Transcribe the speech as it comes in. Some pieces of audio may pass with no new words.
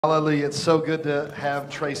Hallelujah. It's so good to have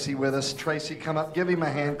Tracy with us. Tracy, come up. Give him a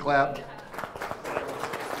hand clap.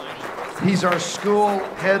 He's our school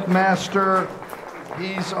headmaster.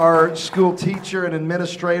 He's our school teacher and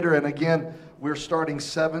administrator. And again, we're starting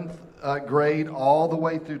 7th grade all the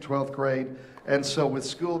way through 12th grade. And so with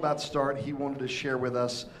school about to start, he wanted to share with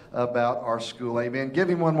us about our school. Amen. Give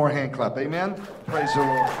him one more hand clap. Amen. Praise the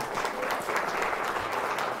Lord.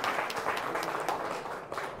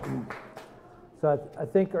 So I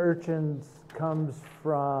think urchins comes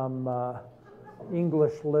from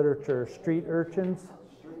English literature, street urchins.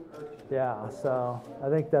 Yeah, so I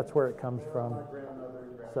think that's where it comes from.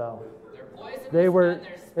 So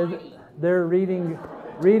they're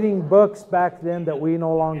reading books back then that we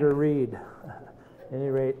no longer read. At any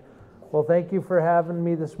rate, well, thank you for having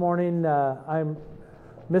me this morning. I'm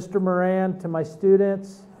Mr. Morand to my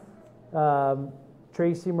students,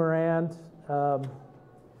 Tracy Morand to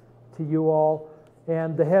you all.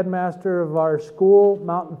 And the headmaster of our school,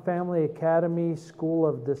 Mountain Family Academy School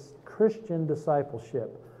of Christian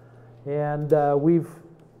Discipleship. And we've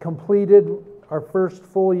completed our first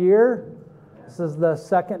full year. This is the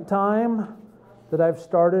second time that I've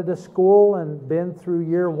started a school and been through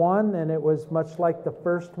year one, and it was much like the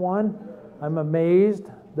first one. I'm amazed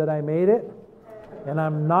that I made it, and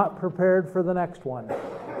I'm not prepared for the next one.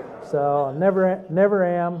 So never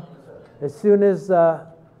am. As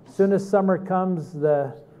soon as summer comes,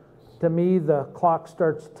 to me, the clock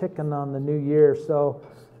starts ticking on the new year. So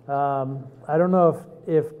I don't know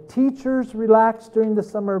if teachers relax during the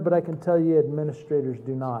summer, but I can tell you administrators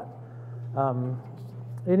do not. At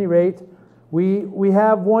any rate, we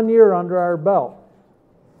have 1 year under our belt.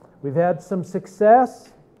 We've had some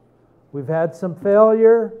success. We've had some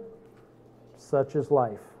failure, such as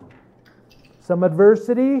life. Some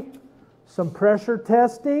adversity, some pressure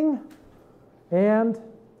testing, and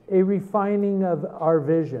a refining of our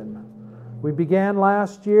vision. We began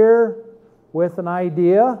last year with an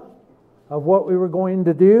idea of what we were going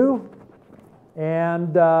to do,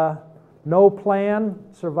 and no plan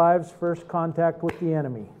survives first contact with the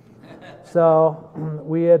enemy. So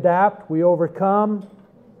we adapt, we overcome.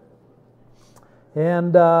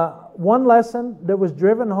 And one lesson that was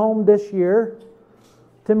driven home this year,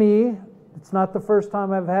 to me, it's not the first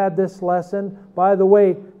time I've had this lesson. By the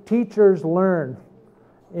way, teachers learn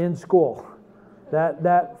in school.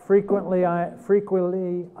 That frequently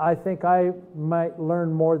I think I might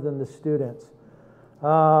learn more than the students.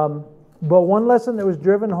 But one lesson that was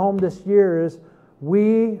driven home this year is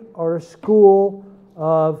we are a school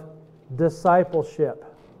of discipleship,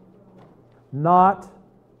 not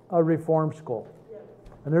a reform school.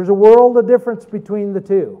 And there's a world of difference between the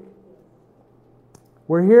two.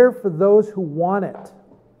 We're here for those who want it,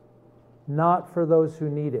 not for those who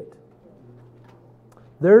need it.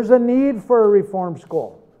 There's a need for a reform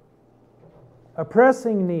school, a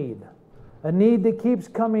pressing need, a need that keeps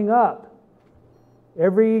coming up.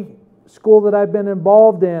 Every school that I've been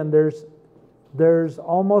involved in, there's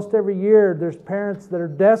almost every year, there's parents that are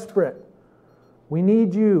desperate. We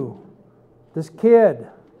need you. This kid,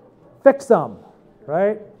 fix them,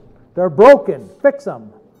 right? They're broken, fix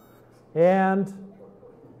them. And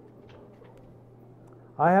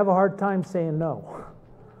I have a hard time saying no.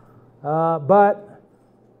 But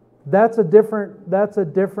that's a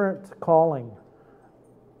different calling.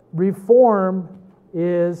 Reform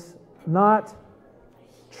is not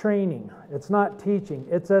training. It's not teaching.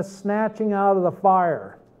 It's a snatching out of the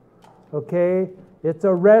fire. Okay? It's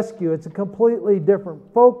a rescue. It's a completely different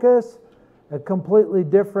focus, a completely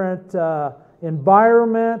different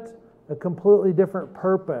environment, a completely different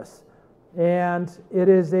purpose. And it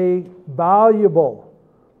is a valuable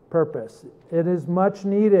purpose. It is much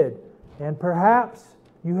needed. And perhaps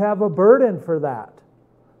you have a burden for that.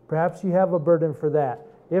 Perhaps you have a burden for that.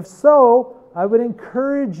 If so, I would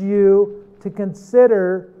encourage you to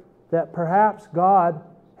consider that perhaps God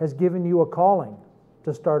has given you a calling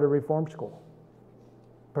to start a reform school.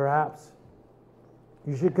 Perhaps.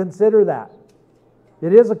 You should consider that.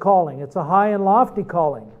 It is a calling. It's a high and lofty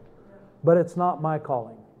calling, but it's not my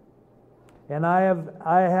calling. And I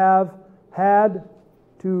have had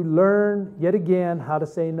to learn yet again how to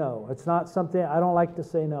say no. It's not something, I don't like to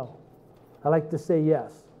say no. I like to say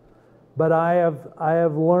yes. But I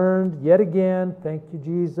have learned yet again, thank you,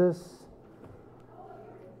 Jesus,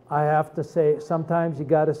 I have to say, sometimes you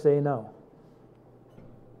got to say no.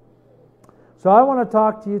 So I want to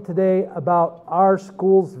talk to you today about our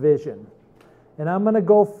school's vision. And I'm going to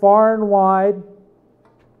go far and wide.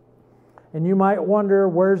 And you might wonder,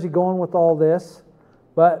 where's he going with all this?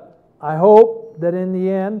 But I hope that in the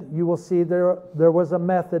end, you will see there was a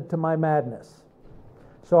method to my madness.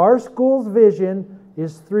 So our school's vision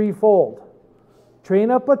is threefold.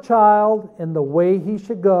 Train up a child in the way he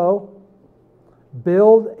should go,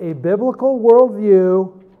 build a biblical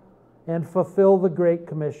worldview, and fulfill the Great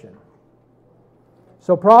Commission.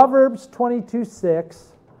 So Proverbs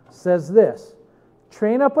 22:6 says this,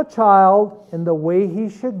 train up a child in the way he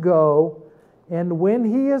should go, and when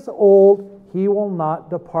he is old, he will not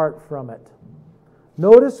depart from it.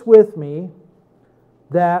 Notice with me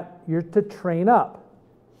that you're to train up.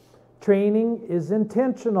 Training is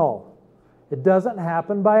intentional. It doesn't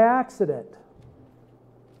happen by accident.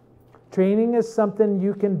 Training is something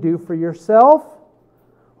you can do for yourself,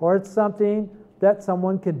 or it's something that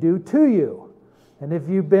someone can do to you. And if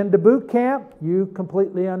you've been to boot camp, you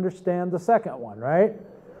completely understand the second one, right?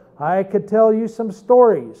 I could tell you some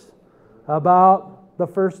stories about the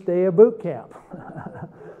first day of boot camp.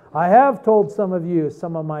 I have told some of you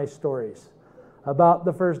some of my stories about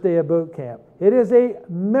the first day of boot camp. It is a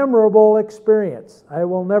memorable experience. I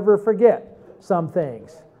will never forget some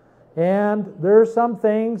things. And there are some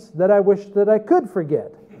things that I wish that I could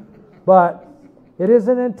forget. But it is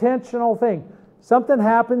an intentional thing. Something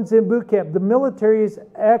happens in boot camp. The military is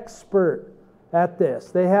expert at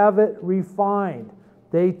this. They have it refined.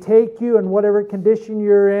 They take you in whatever condition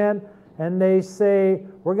you're in and they say,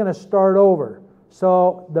 we're going to start over.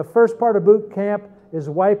 So the first part of boot camp is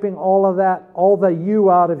wiping all of that, all the you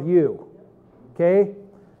out of you. Okay?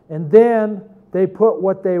 And then they put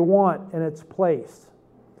what they want in its place.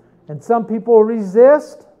 And some people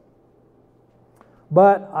resist,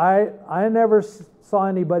 but I never saw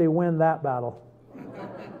anybody win that battle.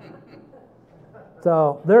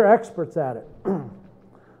 So they're experts at it.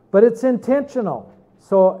 But it's intentional,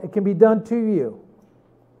 so it can be done to you.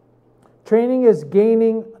 Training is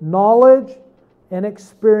gaining knowledge and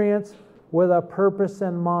experience with a purpose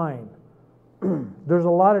in mind. There's a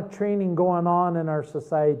lot of training going on in our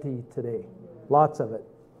society today. Lots of it.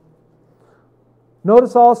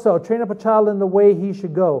 Notice also, train up a child in the way he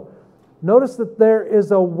should go. Notice that there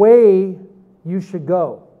is a way you should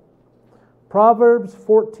go. Proverbs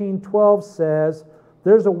 14:12 says,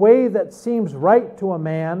 there's a way that seems right to a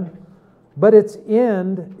man, but its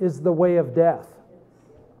end is the way of death.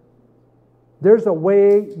 There's a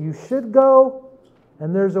way you should go,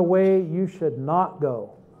 and there's a way you should not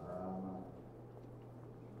go.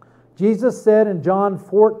 Jesus said in John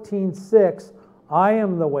 14:6, I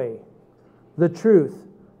am the way, the truth,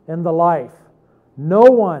 and the life. No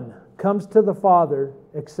one comes to the Father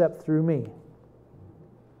except through me.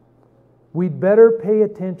 We'd better pay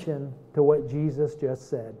attention to what Jesus just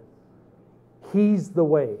said. He's the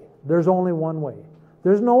way. There's only one way.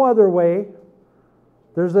 There's no other way.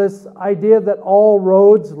 There's this idea that all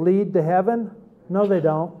roads lead to heaven. No, they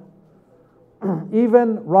don't.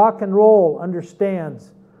 Even rock and roll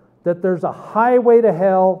understands that there's a highway to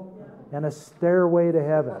hell and a stairway to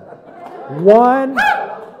heaven.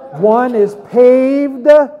 One is paved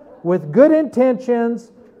with good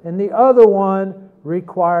intentions, and the other one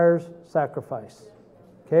requires sacrifice.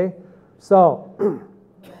 Okay? So,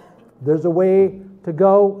 there's a way to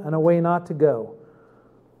go and a way not to go.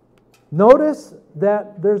 Notice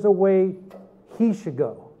that there's a way he should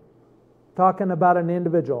go. Talking about an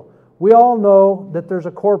individual. We all know that there's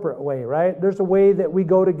a corporate way, right? There's a way that we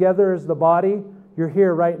go together as the body. You're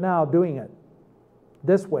here right now doing it.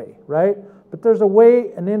 This way, right? But there's a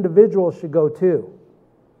way an individual should go too.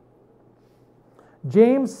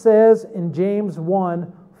 James says in James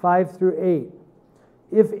 1:5-8,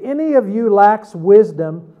 if any of you lacks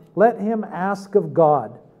wisdom, let him ask of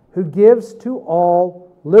God, who gives to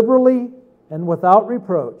all liberally and without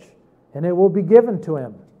reproach, and it will be given to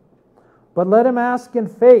him. But let him ask in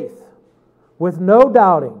faith, with no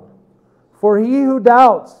doubting. For he who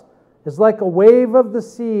doubts is like a wave of the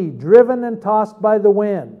sea, driven and tossed by the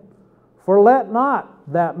wind. For let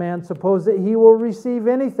not that man suppose that he will receive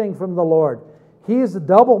anything from the Lord. He is a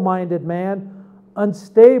double-minded man,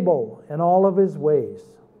 unstable in all of his ways.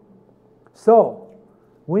 So,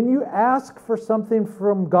 when you ask for something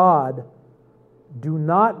from God, do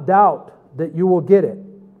not doubt that you will get it.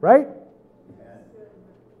 Right?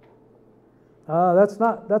 That's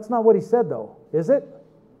not what he said, though, is it?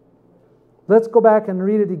 Let's go back and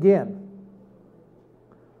read it again.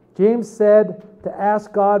 James said to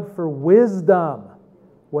ask God for wisdom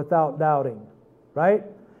without doubting, right?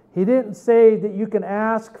 He didn't say that you can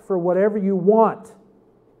ask for whatever you want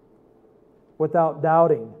without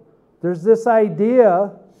doubting. There's this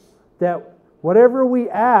idea that whatever we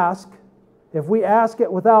ask, if we ask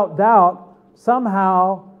it without doubt,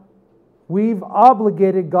 somehow we've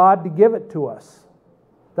obligated God to give it to us.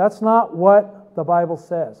 That's not what the Bible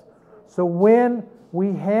says. So when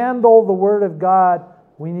we handle the Word of God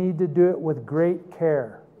we need to do it with great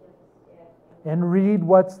care and read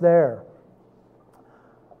what's there.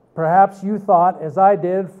 Perhaps you thought, as I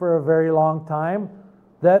did for a very long time,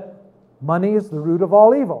 that money is the root of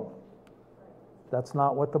all evil. That's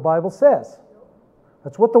not what the Bible says.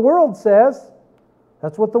 That's what the world says.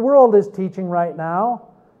 That's what the world is teaching right now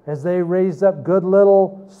as they raise up good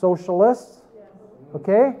little socialists.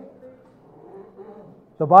 Okay?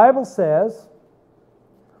 The Bible says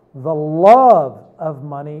the love of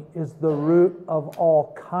money is the root of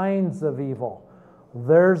all kinds of evil.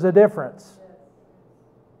 There's a difference.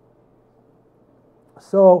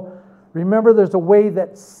 So remember, there's a way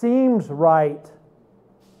that seems right,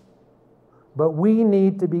 but we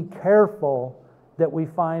need to be careful that we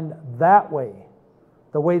find that way,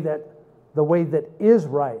 the way that is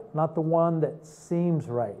right, not the one that seems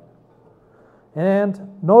right.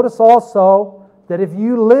 And notice also that if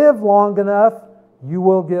you live long enough, you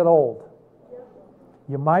will get old.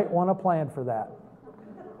 You might want to plan for that.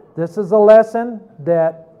 This is a lesson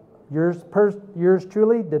that yours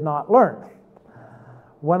truly did not learn.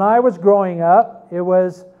 When I was growing up, it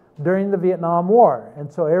was during the Vietnam War.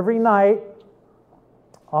 And so every night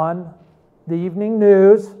on the evening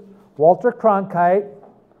news, Walter Cronkite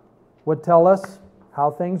would tell us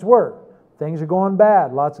how things were. Things are going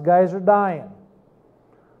bad. Lots of guys are dying.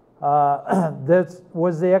 This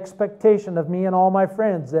was the expectation of me and all my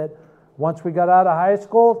friends, that once we got out of high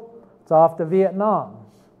school, it's off to Vietnam.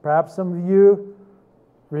 Perhaps some of you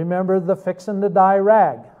remember the Fixin' to Die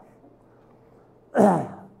rag.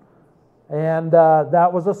 And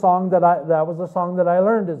that was a song that I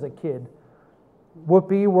learned as a kid.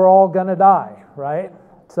 Whoopee, we're all gonna die, right?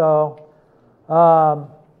 So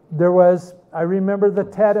I remember the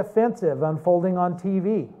Tet Offensive unfolding on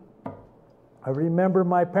TV. I remember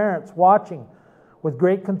my parents watching with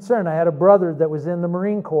great concern. I had a brother that was in the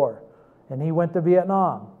Marine Corps, and he went to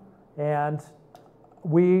Vietnam. And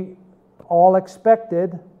we all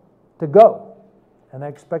expected to go. And I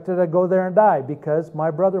expected to go there and die because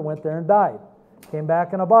my brother went there and died. Came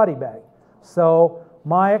back in a body bag. So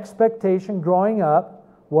my expectation growing up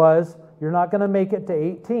was, you're not going to make it to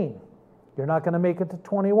 18. You're not going to make it to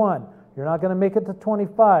 21. You're not going to make it to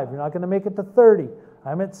 25. You're not going to make it to 30.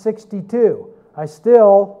 I'm at 62. I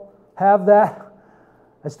still have that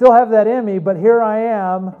in me, but here I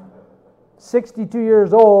am, 62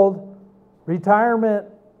 years old, retirement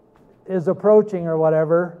is approaching or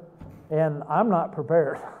whatever, and I'm not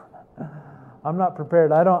prepared. I'm not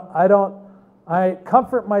prepared. I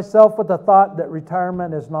comfort myself with the thought that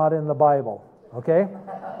retirement is not in the Bible. Okay?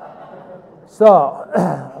 So,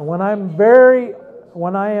 when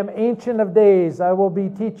I am ancient of days, I will be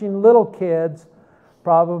teaching little kids,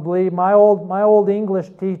 probably. My old English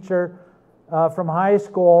teacher from high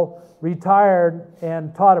school retired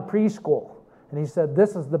and taught a preschool. And he said,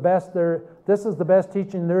 this is the best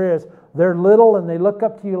teaching there is. They're little and they look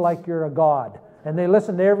up to you like you're a god. And they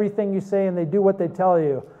listen to everything you say and they do what they tell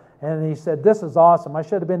you. And he said, this is awesome. I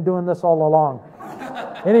should have been doing this all along.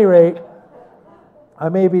 At any rate, I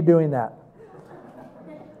may be doing that.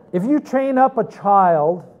 If you train up a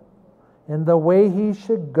child in the way he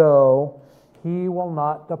should go, he will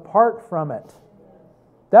not depart from it.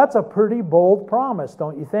 That's a pretty bold promise,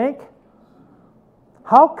 don't you think?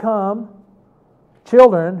 How come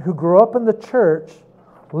children who grow up in the church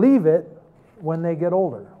leave it when they get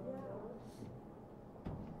older?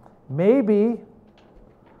 Maybe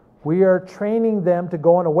we are training them to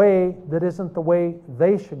go in a way that isn't the way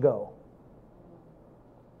they should go.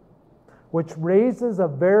 Which raises a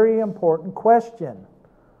very important question.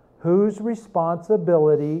 Whose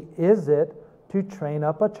responsibility is it to train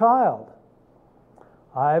up a child?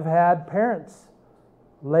 I've had parents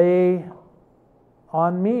lay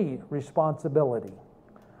on me responsibility.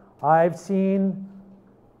 I've seen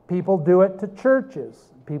people do it to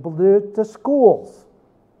churches. People do it to schools.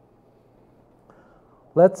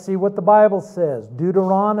 Let's see what the Bible says.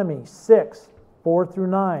 Deuteronomy 6, 4 through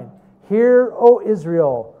 9. Hear, O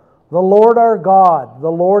Israel, the Lord our God,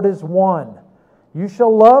 the Lord is one. You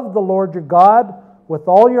shall love the Lord your God with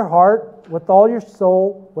all your heart, with all your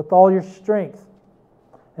soul, with all your strength.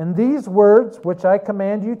 And these words which I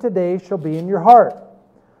command you today shall be in your heart.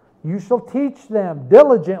 You shall teach them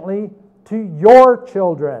diligently to your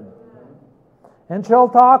children, and shall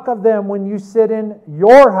talk of them when you sit in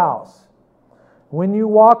your house, when you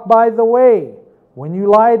walk by the way, when you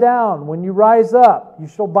lie down, when you rise up. You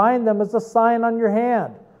shall bind them as a sign on your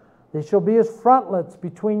hand. They shall be as frontlets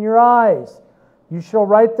between your eyes. You shall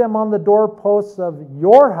write them on the doorposts of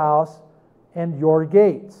your house and your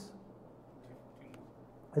gates.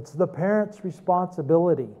 It's the parent's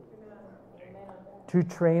responsibility to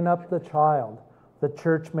train up the child. The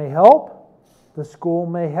church may help, the school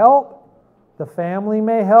may help, the family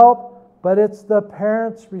may help, but it's the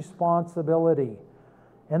parents' responsibility.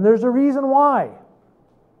 And there's a reason why.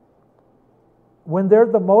 When they're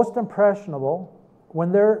the most impressionable,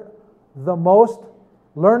 when they're the most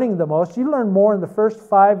learning the most, you learn more in the first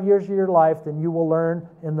 5 years of your life than you will learn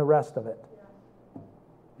in the rest of it.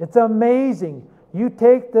 It's amazing. You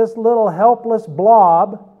take this little helpless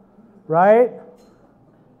blob, right,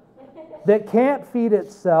 that can't feed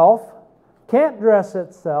itself, can't dress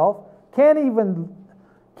itself, can't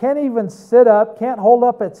even sit up, can't hold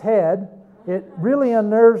up its head. It really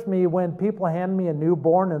unnerves me when people hand me a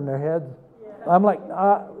newborn and their head. I'm like,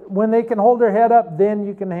 when they can hold their head up, then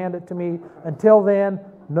you can hand it to me. Until then,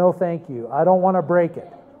 no thank you. I don't want to break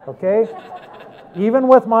it, okay? Even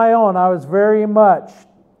with my own, I was very much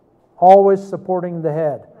always supporting the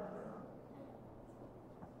head.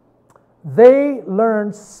 They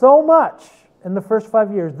learn so much in the first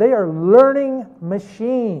 5 years. They are learning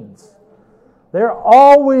machines. They're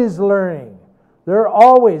always learning. They're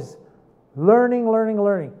always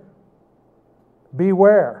learning.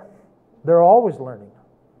 Beware. They're always learning.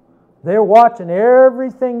 They're watching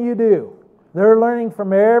everything you do. They're learning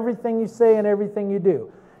from everything you say and everything you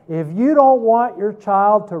do. If you don't want your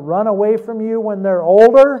child to run away from you when they're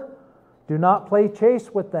older, do not play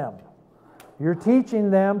chase with them. You're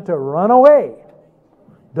teaching them to run away.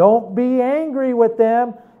 Don't be angry with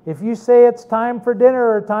them if you say it's time for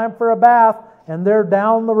dinner or time for a bath and they're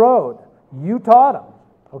down the road. You taught them,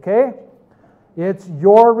 okay? It's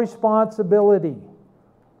your responsibility.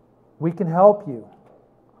 We can help you,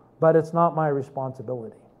 but it's not my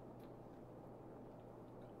responsibility.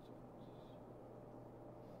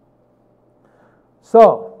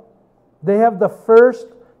 So, you have the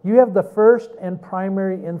first and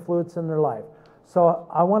primary influence in their life. So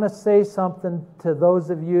I want to say something to those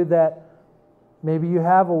of you that maybe you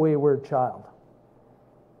have a wayward child.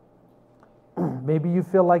 Maybe you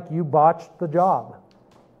feel like you botched the job.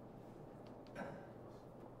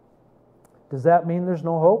 Does that mean there's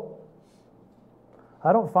no hope?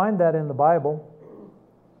 I don't find that in the Bible.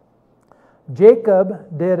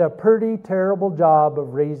 Jacob did a pretty terrible job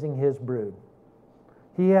of raising his brood.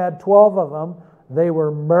 He had 12 of them. They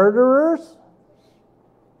were murderers.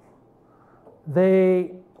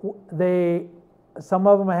 Some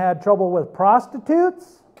of them had trouble with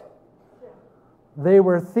prostitutes. They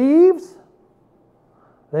were thieves.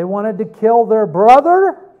 They wanted to kill their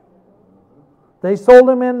brother. They sold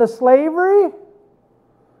him into slavery.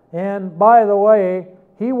 And by the way,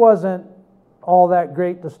 he wasn't all that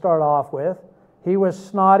great to start off with. He was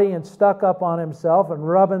snotty and stuck up on himself and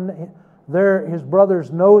rubbing his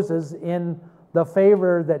brother's noses in the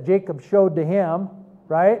favor that Jacob showed to him,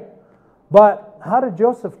 right? But how did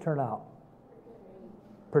Joseph turn out?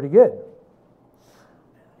 Pretty good.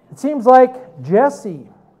 It seems like Jesse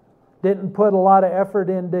didn't put a lot of effort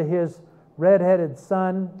into his redheaded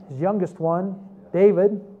son, his youngest one,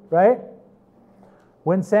 David, right?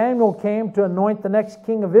 When Samuel came to anoint the next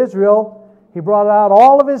king of Israel, he brought out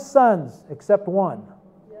all of his sons except one,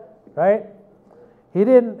 right? He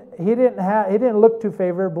didn't look too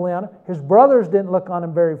favorably on him. His brothers didn't look on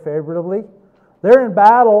him very favorably. They're in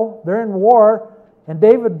battle, they're in war, and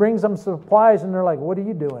David brings them supplies, and they're like, "What are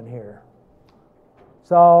you doing here?"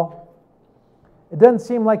 So it doesn't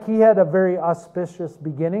seem like he had a very auspicious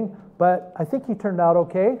beginning, but I think he turned out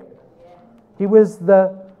okay. He was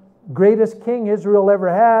the greatest king Israel ever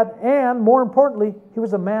had, and more importantly, he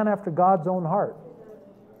was a man after God's own heart.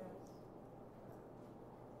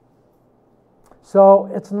 So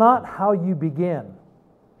it's not how you begin,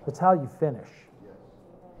 it's how you finish.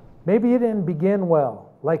 Maybe you didn't begin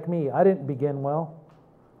well, like me. I didn't begin well.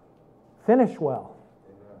 Finish well.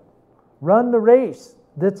 Run the race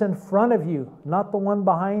that's in front of you, not the one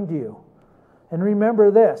behind you. And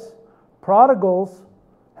remember this, prodigals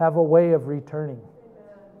have a way of returning.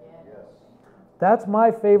 That's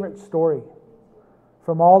my favorite story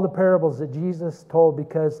from all the parables that Jesus told,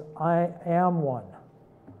 because I am one.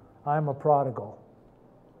 I'm a prodigal.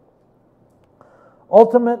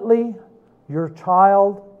 Ultimately, your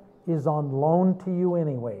child is on loan to you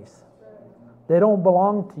anyways. They don't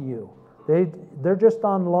belong to you. They're just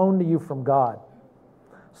on loan to you from God.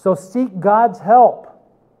 So seek God's help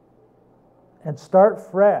and start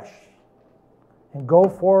fresh and go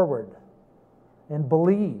forward and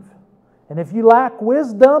believe. And if you lack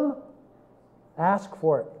wisdom, ask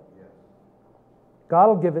for it. God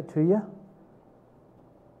will give it to you.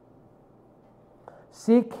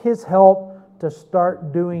 Seek His help to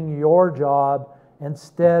start doing your job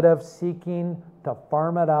instead of seeking to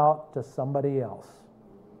farm it out to somebody else.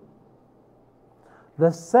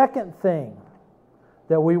 The second thing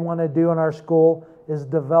that we want to do in our school is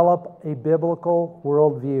develop a biblical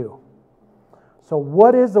worldview. So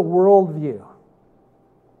what is a worldview?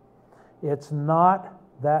 It's not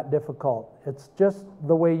that difficult. It's just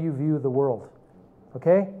the way you view the world.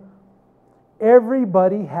 Okay?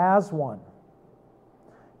 Everybody has one.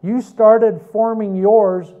 You started forming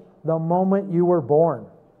yours the moment you were born.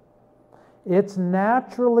 It's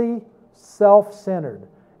naturally self-centered.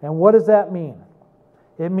 And what does that mean?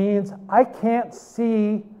 It means I can't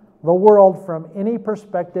see the world from any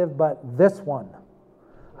perspective but this one.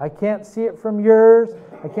 I can't see it from yours.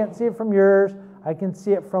 I can't see it from yours. I can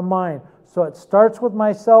see it from mine. So it starts with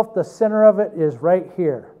myself. The center of it is right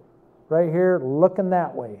here. Right here, looking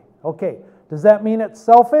that way. Okay, does that mean it's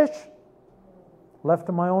selfish? Left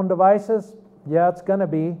to my own devices? Yeah, it's going to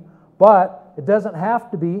be. But it doesn't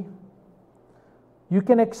have to be. You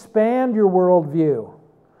can expand your worldview.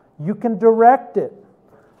 You can direct it.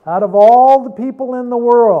 Out of all the people in the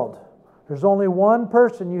world, there's only one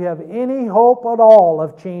person you have any hope at all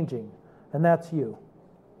of changing, and that's you.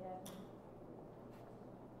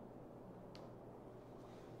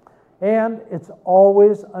 And it's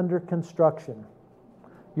always under construction.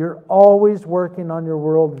 You're always working on your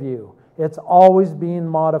worldview. It's always being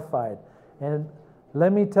modified. And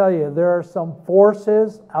let me tell you, there are some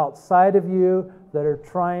forces outside of you that are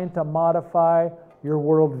trying to modify your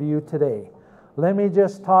worldview today. Let me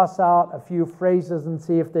just toss out a few phrases and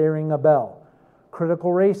see if they ring a bell.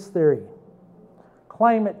 Critical race theory,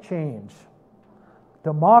 climate change,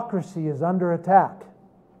 democracy is under attack,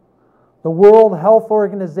 the World Health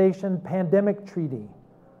Organization pandemic treaty,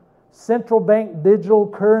 central bank digital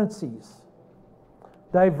currencies,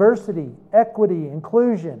 diversity, equity,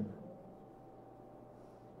 inclusion,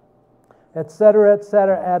 etc.,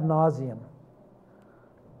 ad nauseum.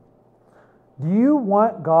 Do you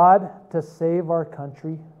want God to save our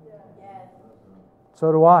country? Yes.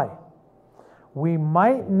 So do I. We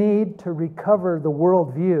might need to recover the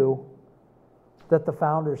worldview that the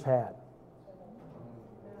founders had.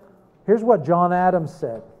 Here's what John Adams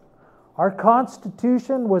said. Our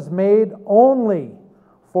Constitution was made only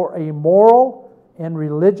for a moral and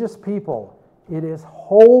religious people. It is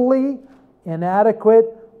wholly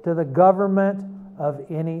inadequate to the government of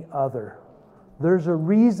any other. There's a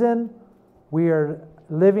reason we are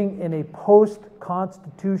living in a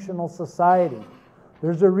post-constitutional society.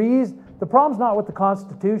 There's a reason. The problem's not with the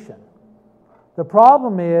Constitution. The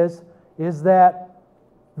problem is that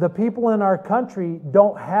the people in our country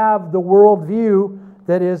don't have the worldview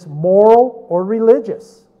that is moral or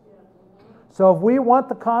religious. So if we want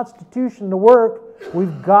the Constitution to work,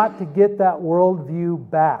 we've got to get that worldview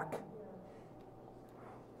back.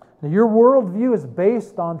 Now, your worldview is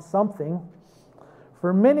based on something.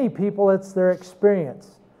 For many people, it's their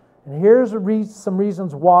experience. And here's some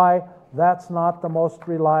reasons why that's not the most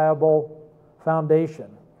reliable foundation.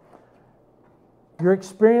 Your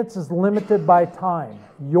experience is limited by time,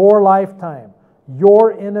 your lifetime,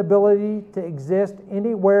 your inability to exist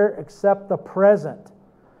anywhere except the present.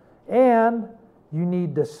 And you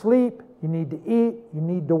need to sleep, you need to eat, you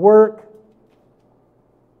need to work.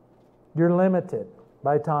 You're limited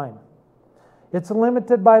by time. It's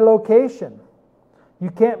limited by location. You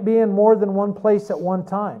can't be in more than one place at one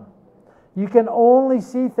time. You can only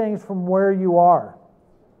see things from where you are.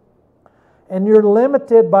 And you're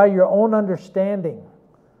limited by your own understanding.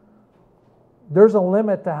 There's a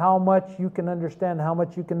limit to how much you can understand, how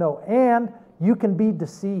much you can know. And you can be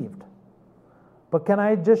deceived. But can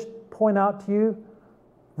I just point out to you,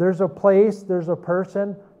 there's a place, there's a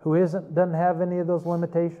person who doesn't have any of those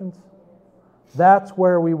limitations. That's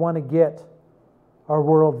where we want to get our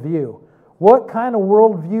worldview. What kind of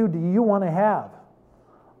worldview do you want to have?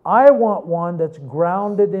 I want one that's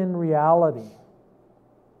grounded in reality,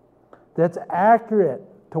 that's accurate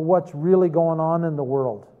to what's really going on in the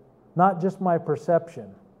world, not just my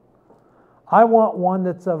perception. I want one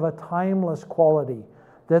that's of a timeless quality,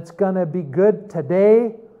 that's going to be good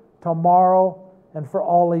today, tomorrow, and for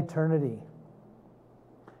all eternity.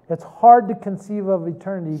 It's hard to conceive of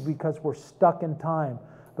eternity because we're stuck in time.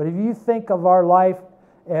 But if you think of our life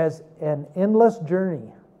as an endless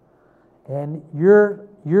journey, and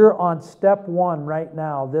you're on step one right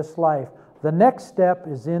now, this life, the next step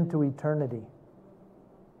is into eternity.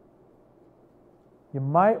 You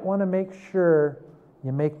might want to make sure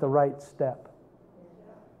you make the right step.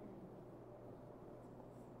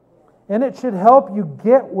 And it should help you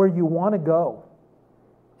get where you want to go.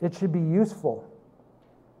 It should be useful.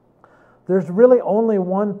 There's really only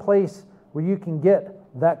one place where you can get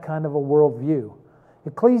that kind of a worldview.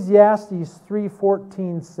 Ecclesiastes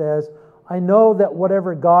 3:14 says, I know that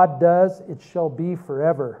whatever God does, it shall be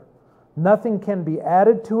forever. Nothing can be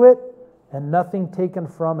added to it and nothing taken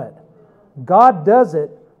from it. God does it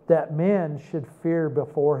that men should fear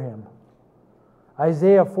before Him.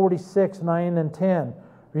 Isaiah 46, 9 and 10.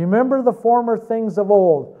 Remember the former things of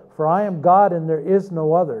old, for I am God and there is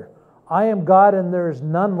no other. I am God and there is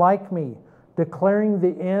none like me, declaring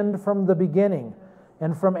the end from the beginning,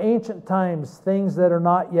 and from ancient times things that are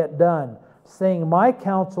not yet done, saying, my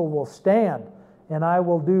counsel will stand, and I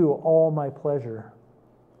will do all my pleasure.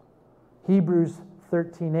 Hebrews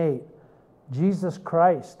 13:8. Jesus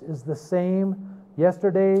Christ is the same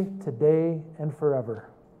yesterday, today, and forever.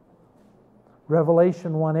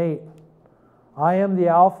 Revelation 1:8. I am the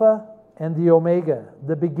Alpha and the Omega,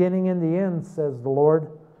 the beginning and the end, says the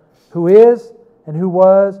Lord, who is, and who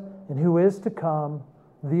was, and who is to come,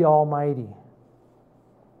 the Almighty.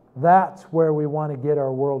 That's where we want to get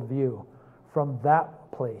our worldview, from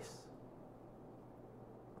that place.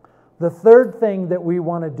 The third thing that we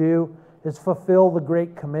want to do is fulfill the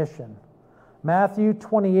Great Commission. Matthew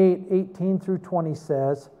 28, 18 through 20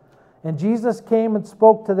 says, and Jesus came and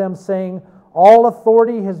spoke to them, saying, all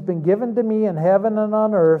authority has been given to me in heaven and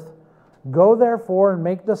on earth. Go therefore and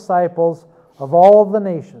make disciples of all the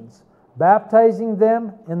nations, baptizing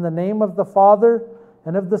them in the name of the Father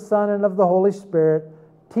and of the Son and of the Holy Spirit,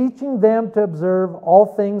 teaching them to observe all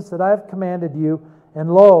things that I have commanded you.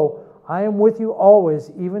 And lo, I am with you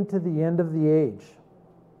always, even to the end of the age.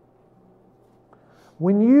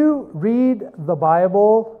 When you read the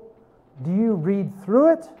Bible, do you read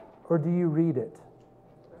through it or do you read it?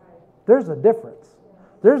 There's a difference.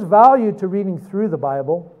 There's value to reading through the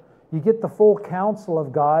Bible. You get the full counsel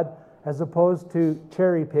of God as opposed to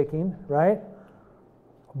cherry picking, right?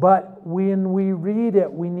 But when we read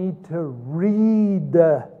it, we need to read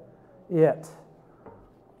it.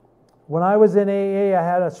 When I was in AA, I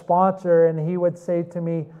had a sponsor, and he would say to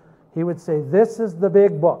me, this is the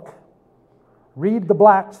big book. Read the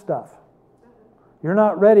black stuff. You're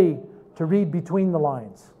not ready to read between the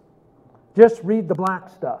lines. Just read the black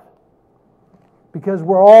stuff. Because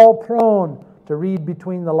we're all prone to read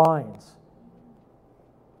between the lines.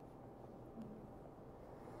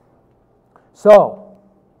 So,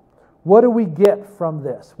 what do we get from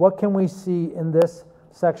this? What can we see in this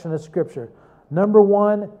section of Scripture? Number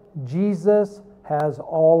one, Jesus has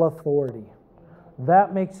all authority.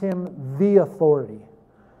 That makes Him the authority.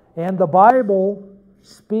 And the Bible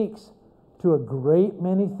speaks to a great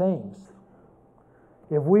many things.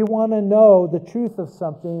 If we want to know the truth of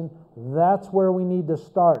something, that's where we need to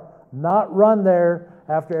start. Not run there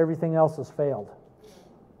after everything else has failed.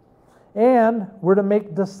 And we're to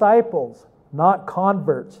make disciples, not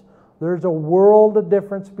converts. There's a world of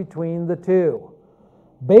difference between the two.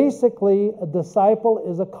 Basically, a disciple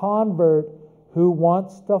is a convert who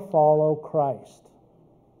wants to follow Christ.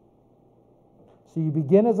 So you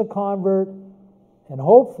begin as a convert, and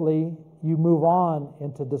hopefully you move on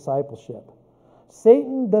into discipleship.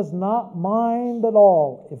 Satan does not mind at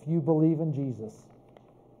all if you believe in Jesus.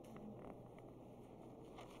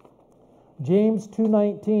 James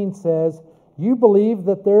 2:19 says, you believe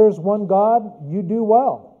that there is one God, you do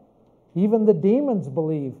well. Even the demons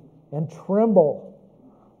believe and tremble.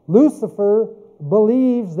 Lucifer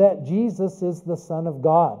believes that Jesus is the Son of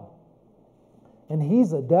God, and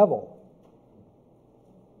he's a devil.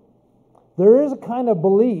 There is a kind of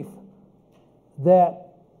belief that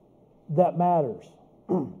matters.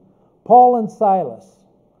 Paul and Silas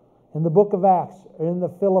in the book of Acts are in the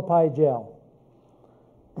Philippi jail.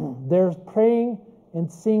 They're praying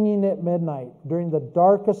and singing at midnight during the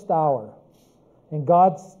darkest hour, and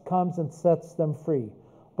God comes and sets them free.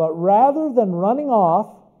 But rather than running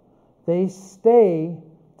off, they stay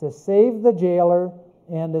to save the jailer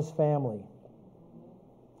and his family.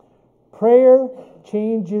 Prayer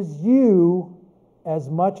changes you as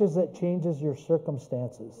much as it changes your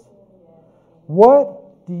circumstances.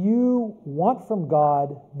 What do you want from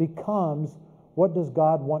God becomes what does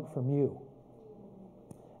God want from you.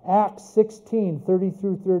 Acts 16:30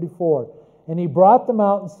 through 34. And he brought them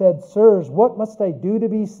out and said, sirs, what must I do to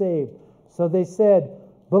be saved? So they said,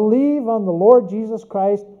 believe on the Lord Jesus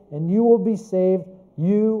Christ, and you will be saved,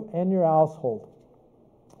 you and your household.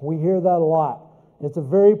 We hear that a lot. It's a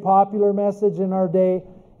very popular message in our day,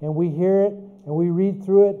 and we hear it, and we read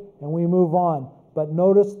through it, and we move on. But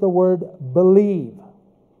notice the word believe.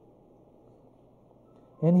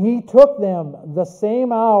 And he took them the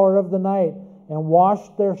same hour of the night and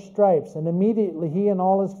washed their stripes. And immediately he and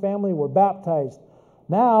all his family were baptized.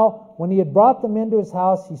 Now, when he had brought them into his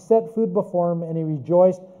house, he set food before them, and he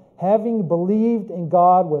rejoiced, having believed in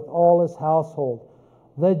God with all his household.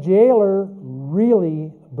 The jailer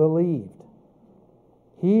really believed.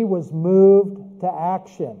 He was moved to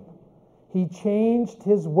action. He changed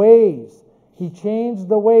his ways. He changed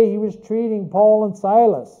the way he was treating Paul and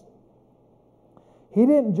Silas. He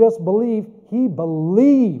didn't just believe, he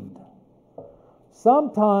believed.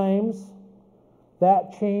 Sometimes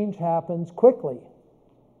that change happens quickly.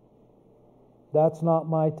 That's not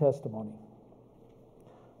my testimony.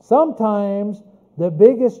 Sometimes the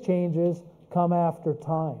biggest changes come after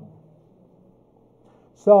time.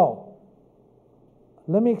 So,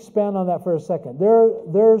 let me expand on that for a second.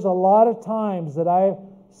 There's a lot of times that I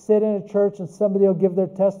sit in a church and somebody will give their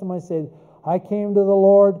testimony and say, I came to the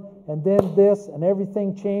Lord and then this and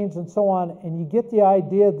everything changed and so on. And you get the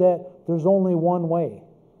idea that there's only one way.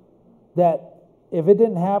 That if it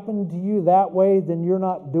didn't happen to you that way, then you're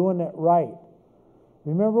not doing it right.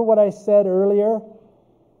 Remember what I said earlier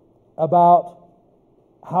about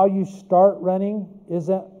how you start running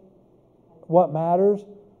isn't what matters?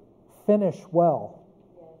 Finish well.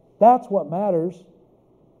 That's what matters.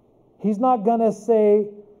 He's not going to say,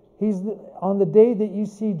 on the day that you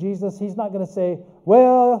see Jesus, he's not going to say,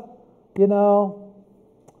 well, you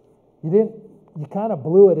kind of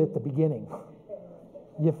blew it at the beginning.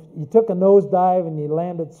 You took a nosedive and you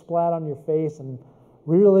landed splat on your face, and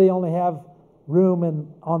we really only have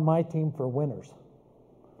room on my team for winners.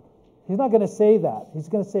 He's not going to say that. He's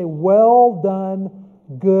going to say, well done,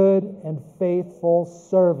 good and faithful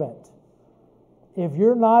servant. If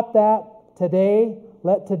you're not that today,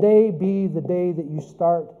 let today be the day that you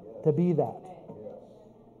start to be that.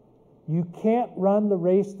 You can't run the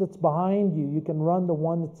race that's behind you. You can run the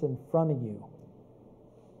one that's in front of you.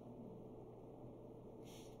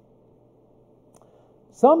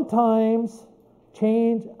 Sometimes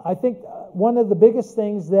change, I think one of the biggest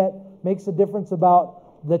things that makes a difference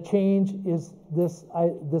about the change is this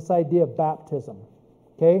idea of baptism.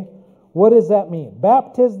 Okay? What does that mean?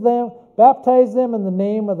 Baptize them in the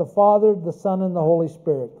name of the Father, the Son, and the Holy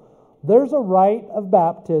Spirit. There's a rite of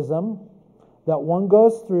baptism that one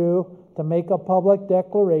goes through to make a public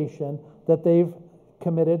declaration that they've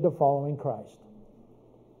committed to following Christ.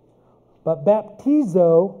 But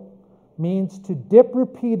baptizo means to dip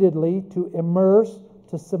repeatedly, to immerse,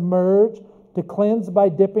 to submerge, to cleanse by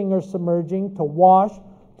dipping or submerging, to wash,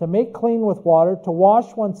 to make clean with water, to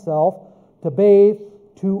wash oneself, to bathe,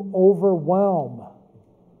 to overwhelm.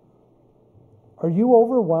 Are you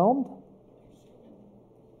overwhelmed?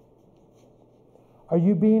 Are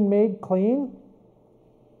you being made clean?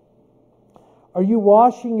 Are you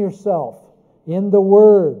washing yourself in the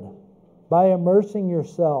Word by immersing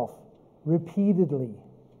yourself repeatedly?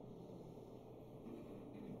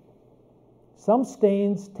 Some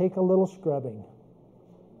stains take a little scrubbing.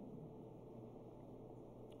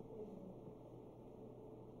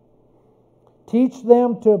 Teach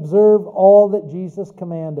them to observe all that Jesus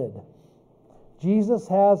commanded. Jesus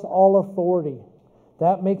has all authority.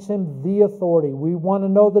 That makes him the authority. We want to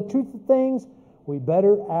know the truth of things, we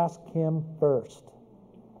better ask him first.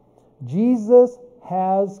 Jesus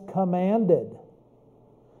has commanded.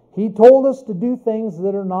 He told us to do things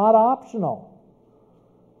that are not optional.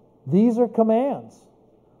 These are commands.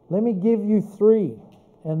 Let me give you 3,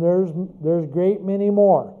 and there's great many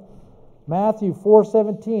more. Matthew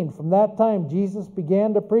 4:17, from that time Jesus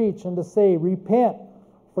began to preach and to say, repent,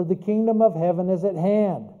 for the kingdom of heaven is at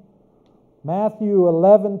hand. Matthew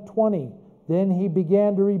 11:20, then he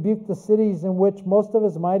began to rebuke the cities in which most of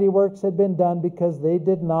his mighty works had been done because they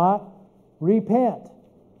did not repent.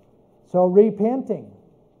 So repenting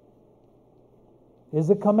is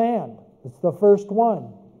a command. It's the first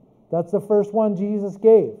one. That's the first one Jesus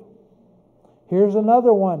gave. Here's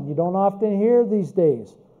another one you don't often hear these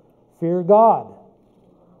days. Fear God.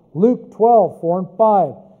 Luke 12:4 and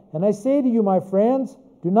 5. And I say to you, my friends,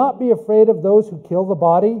 do not be afraid of those who kill the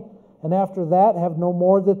body, and after that have no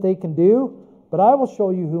more that they can do, but I will show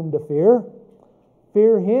you whom to fear.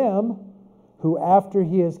 Fear him who after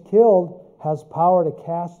he is killed has power to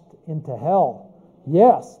cast into hell.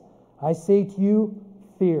 Yes, I say to you,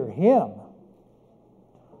 fear him.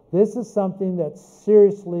 This is something that's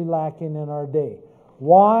seriously lacking in our day.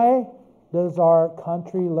 Why does our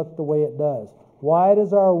country look the way it does? Why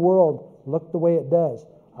does our world look the way it does?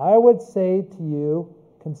 I would say to you,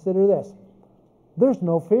 consider this. There's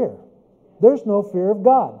no fear. There's no fear of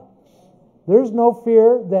God. There's no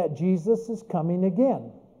fear that Jesus is coming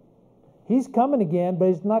again. He's coming again, but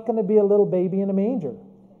he's not going to be a little baby in a manger.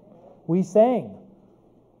 We sang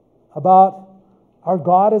about our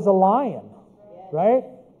God is a lion, right?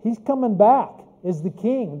 He's coming back as the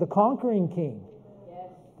king, the conquering king.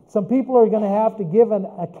 Some people are going to have to give an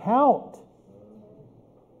account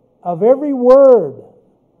of every word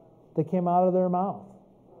that came out of their mouth.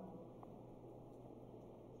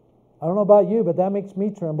 I don't know about you, but that makes me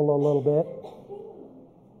tremble a little bit.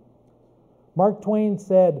 Mark Twain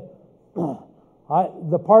said,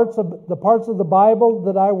 the parts of the Bible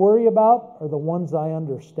that I worry about are the ones I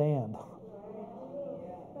understand.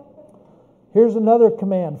 Here's another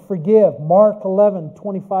command, forgive. Mark 11,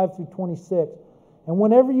 25 through 26. And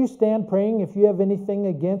whenever you stand praying, if you have anything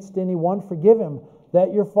against anyone, forgive him,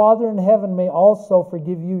 that your Father in heaven may also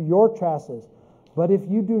forgive you your trespasses. But if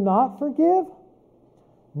you do not forgive,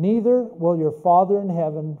 neither will your Father in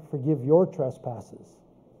heaven forgive your trespasses.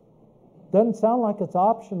 Doesn't sound like it's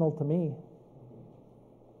optional to me.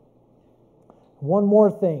 One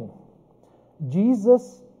more thing.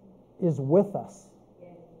 Jesus is with us.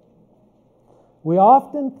 We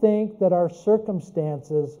often think that our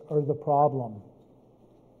circumstances are the problem.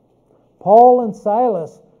 Paul and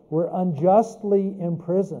Silas were unjustly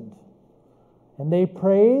imprisoned, and they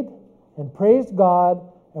prayed and praised God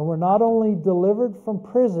and were not only delivered from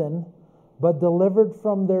prison, but delivered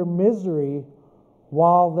from their misery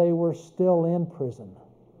while they were still in prison.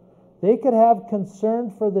 They could have concern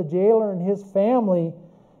for the jailer and his family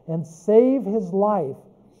and save his life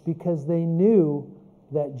because they knew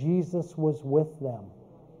that Jesus was with them.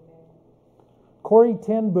 Corrie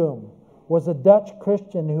ten Boom was a Dutch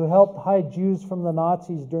Christian who helped hide Jews from the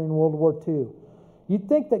Nazis during World War II. You'd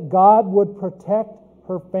think that God would protect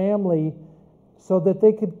her family so that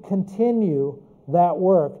they could continue that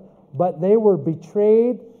work, but they were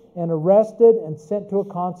betrayed and arrested and sent to a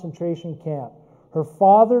concentration camp. Her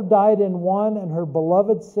father died in one and her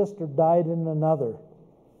beloved sister died in another.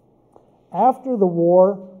 After the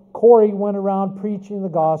war, Corrie went around preaching the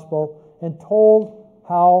gospel and told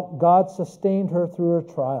how God sustained her through her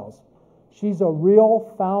trials. She's a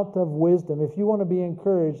real fount of wisdom. If you want to be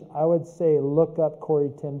encouraged, I would say look up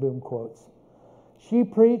Corrie ten Boom quotes. She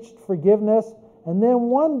preached forgiveness, and then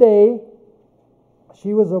one day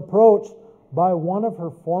she was approached by one of her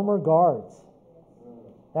former guards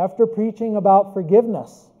after preaching about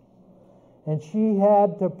forgiveness, and she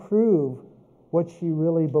had to prove what she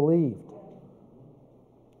really believed.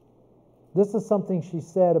 This is something she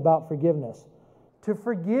said about forgiveness. To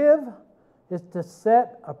forgive is to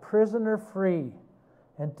set a prisoner free,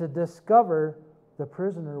 and to discover the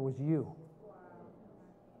prisoner was you.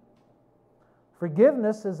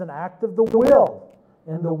 Forgiveness is an act of the will,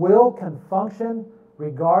 and the will can function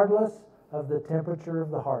regardless of the temperature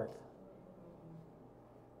of the heart.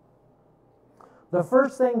 The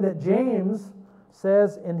first thing that James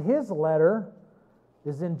says in his letter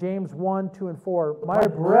is in James 1, 2, and 4. My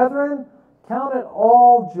brethren, count it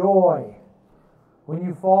all joy when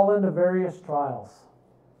you fall into various trials,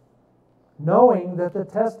 knowing that the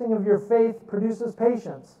testing of your faith produces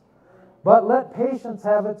patience. But let patience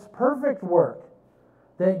have its perfect work,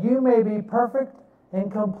 that you may be perfect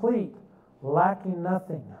and complete, lacking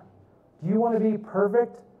nothing. Do you want to be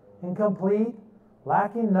perfect and complete,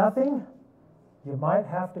 lacking nothing? You might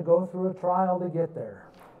have to go through a trial to get there.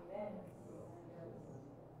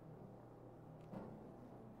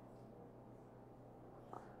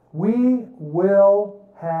 We will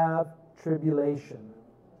have tribulation.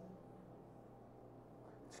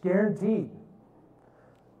 It's guaranteed.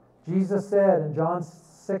 Jesus said in John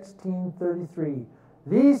 16:33,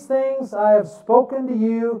 these things I have spoken to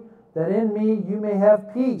you, that in me you may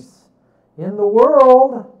have peace. In the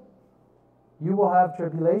world you will have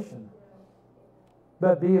tribulation.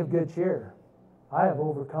 But be of good cheer. I have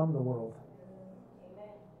overcome the world.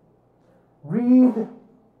 Read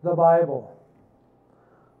the Bible.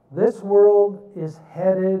 This world is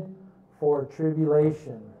headed for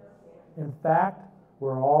tribulation. In fact,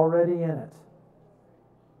 we're already in it.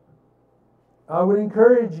 I would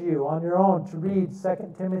encourage you on your own to read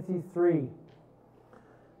 2 Timothy 3.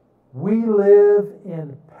 We live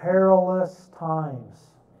in perilous times,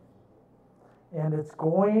 and it's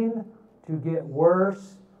going to get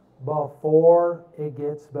worse before it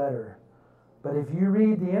gets better. But if you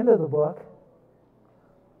read the end of the book,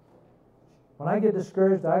 when I get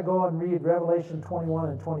discouraged, I go and read Revelation 21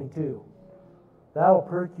 and 22. That'll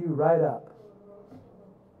perk you right up.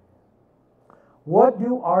 What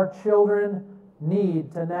do our children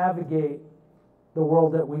need to navigate the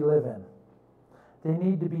world that we live in? They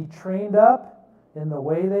need to be trained up in the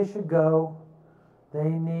way they should go. They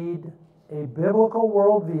need a biblical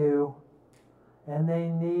worldview, and they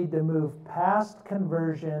need to move past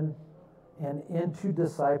conversion and into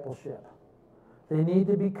discipleship. They need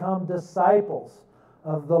to become disciples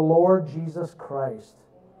of the Lord Jesus Christ.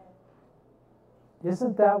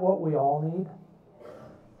 Isn't that what we all need?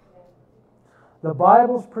 The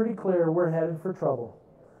Bible's pretty clear we're headed for trouble.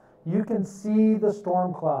 You can see the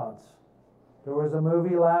storm clouds. There was a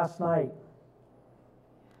movie last night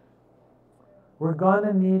We're going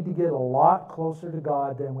to need to get a lot closer to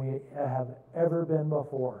God than we have ever been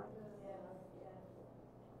before.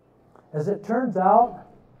 As it turns out,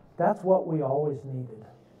 that's what we always needed.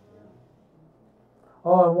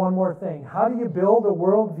 Oh, and one more thing. How do you build a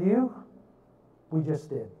worldview? We just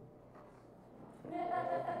did.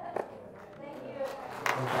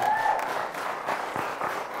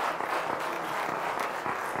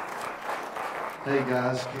 Hey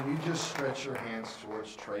guys, can you just stretch your hands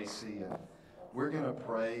towards Tracy? And we're going to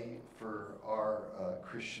pray for our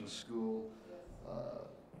Christian school.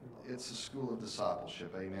 It's a school of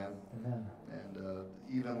discipleship, amen? Amen. And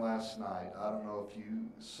even last night, I don't know if you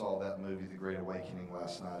saw that movie, The Great Awakening,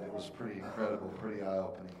 last night. It was pretty incredible, pretty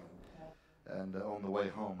eye-opening. And on the way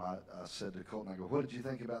home, I said to Colton, I go, what did you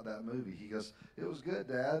think about that movie? He goes, it was good,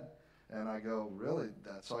 Dad. And I go, really?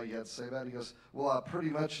 That's all you had to say about it? He goes, well, I pretty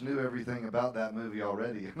much knew everything about that movie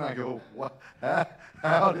already. And I go, what?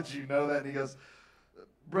 How did you know that? And he goes,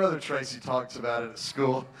 Brother Tracy talks about it at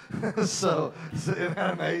school. So isn't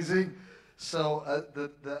that amazing? So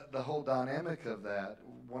the whole dynamic of that,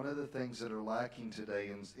 one of the things that are lacking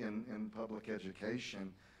today in public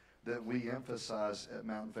education that we emphasize at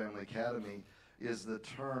Mountain Family Academy is the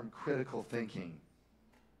term critical thinking.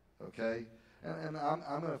 Okay? And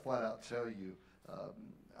I'm going to flat out tell you,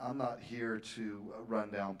 I'm not here to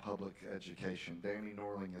run down public education. Danny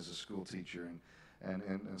Norling is a school teacher, and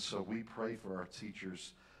so we pray for our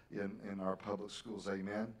teachers in our public schools.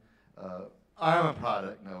 Amen. I'm a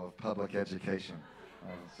product, no, of public education.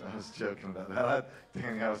 I was joking about that.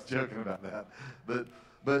 Danny, I was joking about that.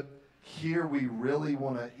 But here we really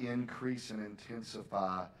want to increase and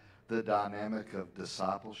intensify the dynamic of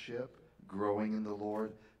discipleship, growing in the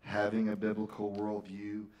Lord, having a biblical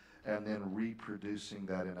worldview, and then reproducing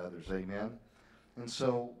that in others. Amen? And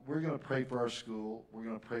so we're going to pray for our school. We're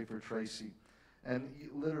going to pray for Tracy. And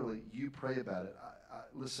literally, you pray about it.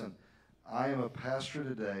 Listen, I am a pastor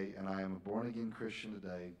today, and I am a born-again Christian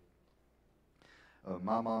today.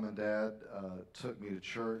 My mom and dad took me to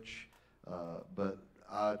church, but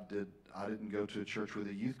I didn't go to a church with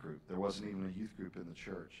a youth group. There wasn't even a youth group in the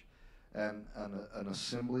church. And an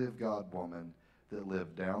Assembly of God woman that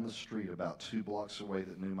lived down the street about 2 blocks away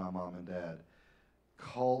that knew my mom and dad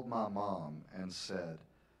called my mom and said,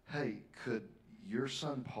 hey, could your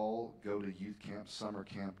son Paul go to youth camp, summer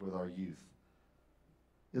camp with our youth?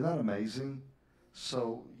 Isn't that amazing?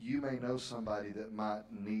 So you may know somebody that might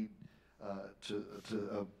need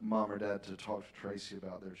to mom or dad to talk to Tracy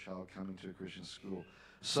about their child coming to a Christian school.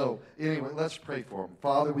 So anyway, let's pray for them.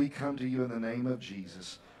 Father, we come to you in the name of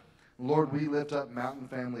Jesus. Lord, we lift up Mountain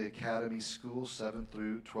Family Academy School, 7th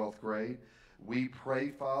through 12th grade. We pray,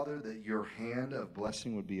 Father, that your hand of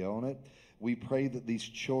blessing would be on it. We pray that these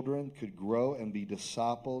children could grow and be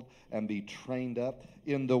discipled and be trained up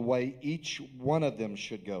in the way each one of them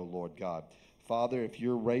should go, Lord God. Father, if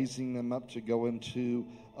you're raising them up to go into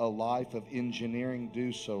a life of engineering,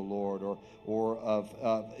 do so, Lord, or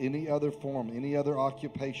of any other form, any other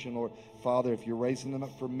occupation, Lord. Father, if you're raising them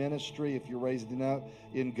up for ministry, if you're raising them up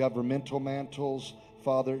in governmental mantles,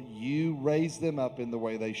 Father, you raise them up in the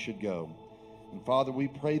way they should go. And Father, we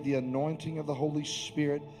pray the anointing of the Holy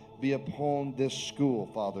Spirit be upon this school,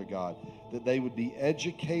 Father God, that they would be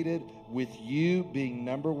educated with you being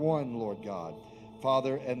number one, Lord God.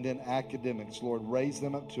 Father, and then academics, Lord, raise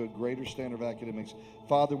them up to a greater standard of academics.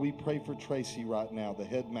 Father, we pray for Tracy right now, the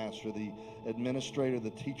headmaster, the administrator,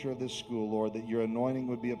 the teacher of this school, Lord, that your anointing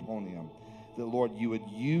would be upon him. That, Lord, you would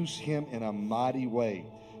use him in a mighty way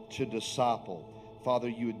to disciple. Father,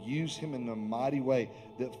 you would use him in a mighty way.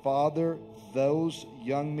 That, Father, those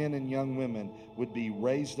young men and young women would be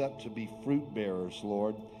raised up to be fruit bearers,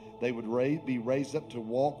 Lord. They would be raised up to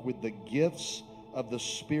walk with the gifts of the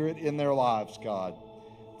Spirit in their lives, God.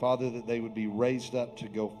 Father, that they would be raised up to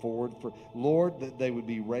go forward. Lord, that they would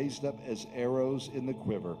be raised up as arrows in the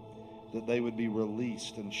quiver, that they would be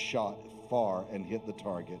released and shot far and hit the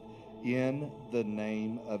target. In the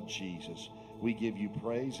name of Jesus, we give you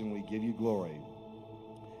praise and we give you glory.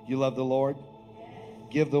 You love the Lord?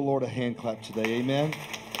 Give the Lord a hand clap today. Amen.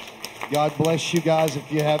 God bless you guys.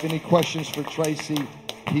 If you have any questions for Tracy,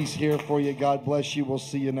 he's here for you. God bless you. We'll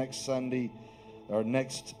see you next Sunday. Or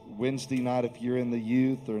next Wednesday night if you're in the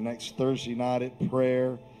youth, or next Thursday night at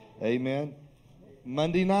prayer. Amen.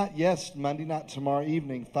 Monday night, yes, Monday night tomorrow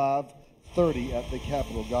evening, 5:30 at the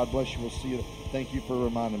Capitol. God bless you. We'll see you. Thank you for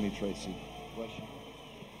reminding me, Tracy. Bless you.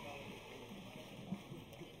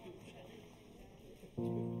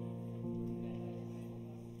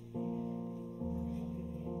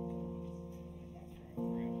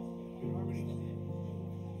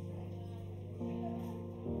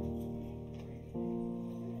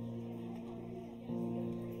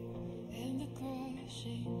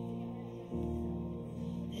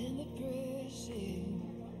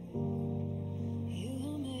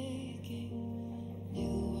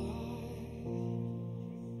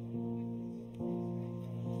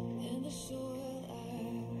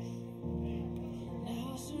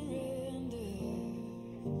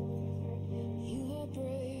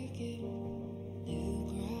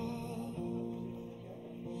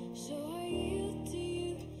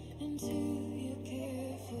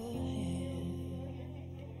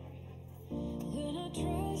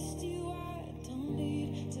 trust you, I don't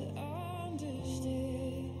need to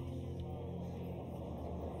understand.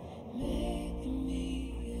 Make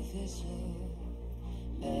me a vessel,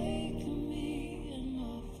 make me an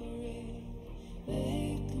offering,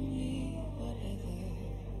 make me whatever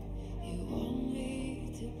you want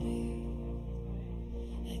me to be.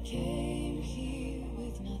 I came here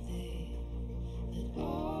with nothing, but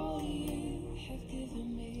all you have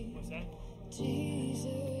given me. What's that?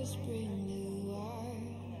 Jesus, bring new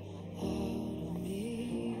wine out of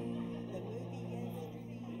me.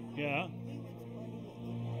 Yeah.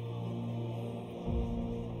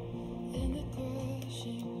 In the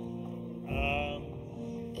crushing,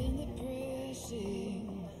 in the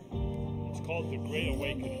pressing, It's called The Great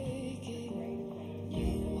Awakening. making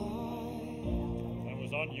new wine. That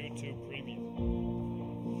was on YouTube Premium.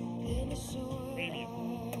 In the soil, Premium.